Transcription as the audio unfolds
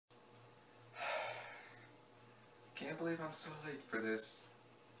can't believe I'm so late for this.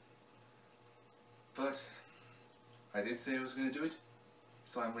 But I did say I was going to do it,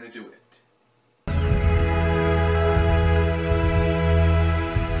 so I'm going to do it.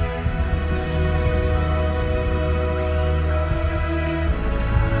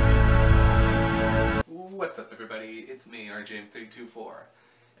 What's up everybody, it's me, rjm324,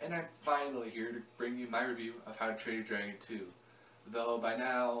 and I'm finally here to bring you my review of How to Train Your Dragon 2. Though by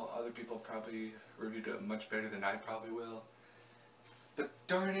now, other people probably reviewed it much better than I probably will. But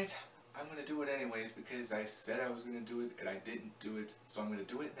darn it, I'm going to do it anyways because I said I was going to do it and I didn't do it, so I'm going to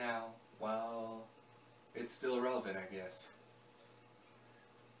do it now while it's still relevant, I guess.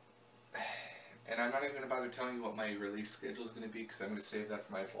 And I'm not even going to bother telling you what my release schedule is going to be because I'm going to save that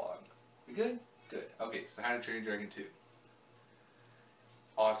for my vlog. We good? Good. Okay, so How to Train Your Dragon 2.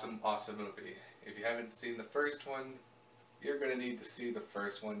 Awesome, awesome movie. If you haven't seen the first one, you're going to need to see the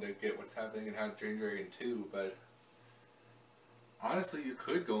first one to get what's happening in How to Train Your Dragon 2, but honestly, you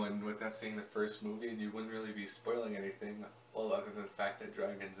could go in without seeing the first movie and you wouldn't really be spoiling anything, well, other than the fact that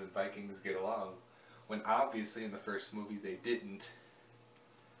dragons and Vikings get along, when obviously in the first movie they didn't.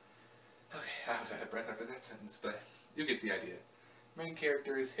 Okay, I was out of breath after that sentence, but you get the idea. Main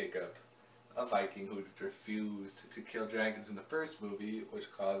character is Hiccup, a Viking who refused to kill dragons in the first movie, which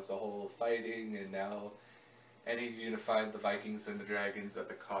caused the whole fighting, and he unified the Vikings and the dragons at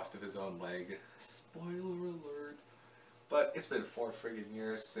the cost of his own leg. Spoiler alert. But it's been 4 friggin'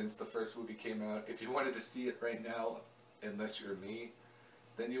 years since the first movie came out. If you wanted to see it right now, unless you're me,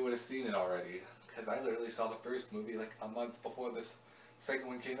 then you would have seen it already. Because I literally saw the first movie like a month before the second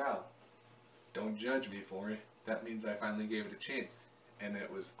one came out. Don't judge me for it. That means I finally gave it a chance. And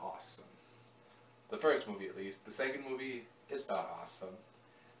it was awesome. The first movie at least. The second movie, it's not awesome.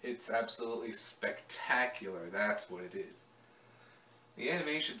 It's absolutely spectacular, that's what it is. The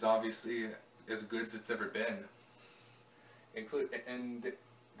animation's obviously as good as it's ever been. And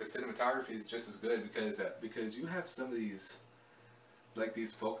the cinematography is just as good because you have some of these, like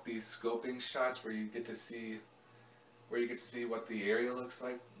these scoping shots where you get to see what the area looks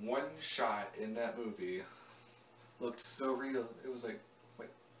like. One shot in that movie looked so real. It was like, wait,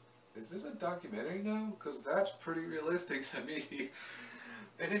 is this a documentary now? Because that's pretty realistic to me.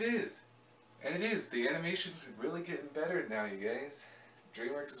 And it is. And it is. The animation's really getting better now, you guys.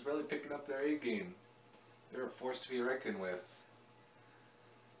 DreamWorks is really picking up their A game. They're a force to be reckoned with.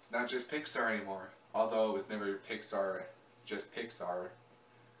 It's not just Pixar anymore. Although it was never just Pixar.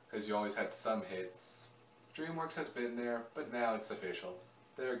 Because you always had some hits. DreamWorks has been there, but now it's official.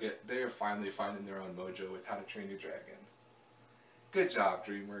 They're finally finding their own mojo with How to Train Your Dragon. Good job,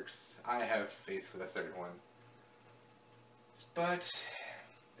 DreamWorks. I have faith for the third one. But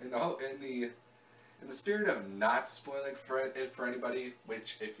in the spirit of not spoiling it for anybody,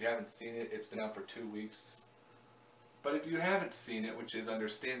 which if you haven't seen it, it's been out for 2 weeks. But if you haven't seen it, which is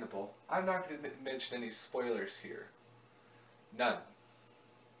understandable, I'm not going to mention any spoilers here. None.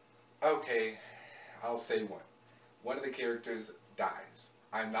 Okay, I'll say one. One of the characters dies.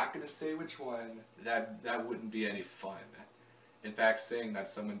 I'm not going to say which one. That wouldn't be any fun. In fact, saying that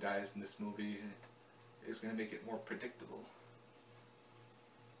someone dies in this movie is going to make it more predictable.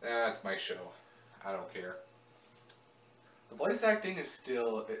 That's my show. I don't care. The voice acting is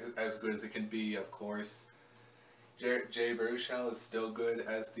still as good as it can be, of course. Jay Baruchel is still good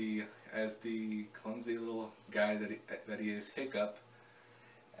as the clumsy little guy that he is, Hiccup.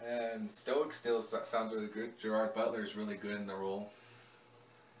 And Stoic still sounds really good. Gerard Butler is really good in the role.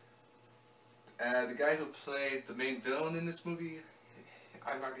 The guy who played the main villain in this movie,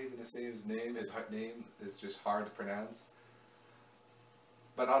 I'm not even going to say his name. His name is just hard to pronounce.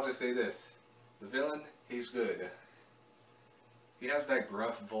 But I'll just say this. The villain, he's good. He has that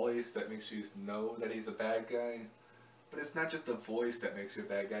gruff voice that makes you know that he's a bad guy. But it's not just the voice that makes you a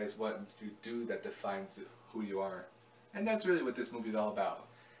bad guy, it's what you do that defines who you are. And that's really what this movie's all about.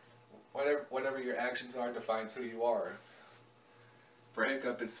 Whatever your actions are defines who you are. For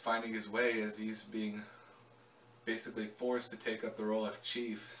Hiccup, it's finding his way as he's being basically forced to take up the role of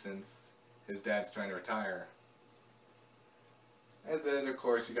chief since his dad's trying to retire. And then, of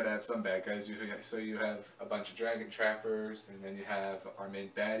course, you gotta have some bad guys. So you have a bunch of dragon trappers, and then you have our main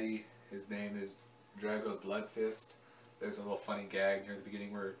baddie. His name is Drago Bloodfist. There's a little funny gag near the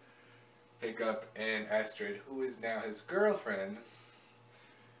beginning where Hiccup and Astrid, who is now his girlfriend,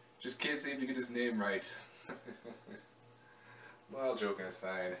 just can't seem to get his name right. Well, joking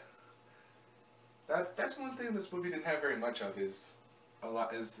aside, that's one thing this movie didn't have very much of is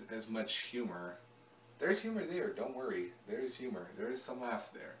as much humor. There's humor there, don't worry. There is humor. There is some laughs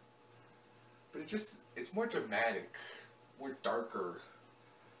there. But it's more dramatic, more darker.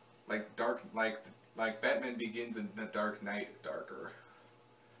 Like Like Batman Begins and The Dark Knight darker.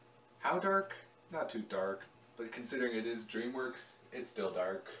 How dark? Not too dark, but considering it is DreamWorks, it's still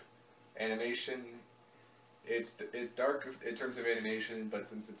dark. Animation, it's dark in terms of animation, but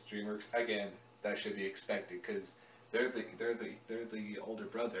since it's DreamWorks, again, that should be expected because they're the older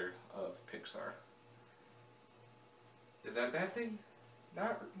brother of Pixar. Is that a bad thing?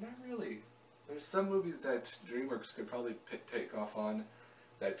 Not really. There's some movies that DreamWorks could probably take off on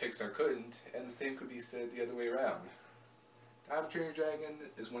that Pixar couldn't, and the same could be said the other way around. How to Train Your Dragon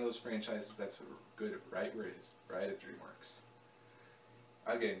is one of those franchises that's good right where it is, right at DreamWorks.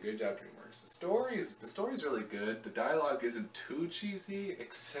 Again, good job DreamWorks. The story's really good. The dialogue isn't too cheesy,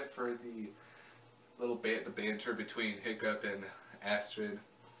 except for the the banter between Hiccup and Astrid.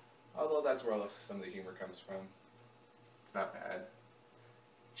 Although that's where some of the humor comes from. It's not bad.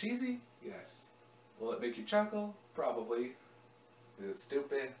 Cheesy? Yes. Will it make you chuckle? Probably. Is it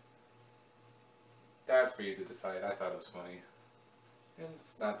stupid? That's for you to decide. I thought it was funny. And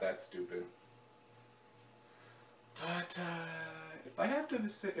it's not that stupid. But if I have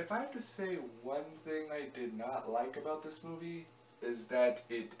to say one thing I did not like about this movie is that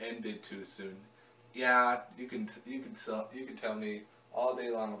it ended too soon. Yeah, you can tell me all day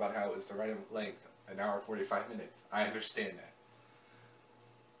long about how it was the right length, an hour 45 minutes. I understand that.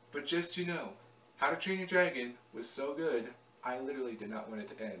 But just How to Train Your Dragon was so good, I literally did not want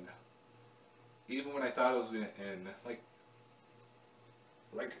it to end. Even when I thought it was going to end,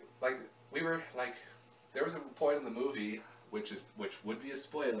 there was a point in the movie, which would be a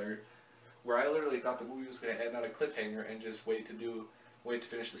spoiler, where I literally thought the movie was going to end on a cliffhanger and just wait to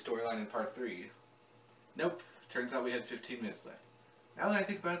finish the storyline in part 3. Nope. Turns out we had 15 minutes left. Now that I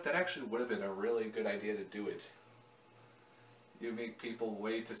think about it, that actually would have been a really good idea to do it. You make people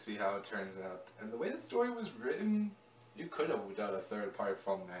wait to see how it turns out. And the way the story was written, you could have done a third part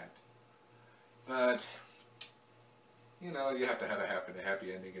from that. But, you have to have a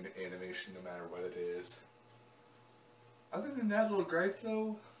happy ending in animation no matter what it is. Other than that little gripe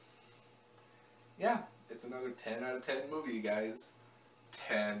though, yeah, it's another 10 out of 10 movie, you guys.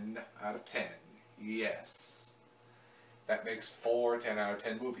 10 out of 10. Yes. That makes 4 10 out of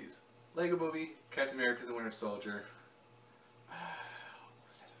 10 movies. Lego Movie, Captain America the Winter Soldier. What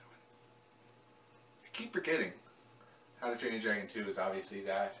was that other one? I keep forgetting. How to Train Your Dragon 2 is obviously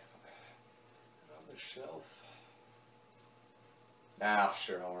that. On the shelf. Nah,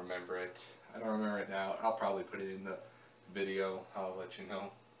 sure, I'll remember it. I don't remember it now. I'll probably put it in the video. I'll let you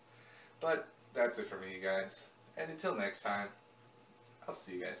know. But that's it for me, you guys. And until next time, I'll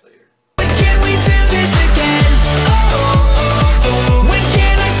see you guys later.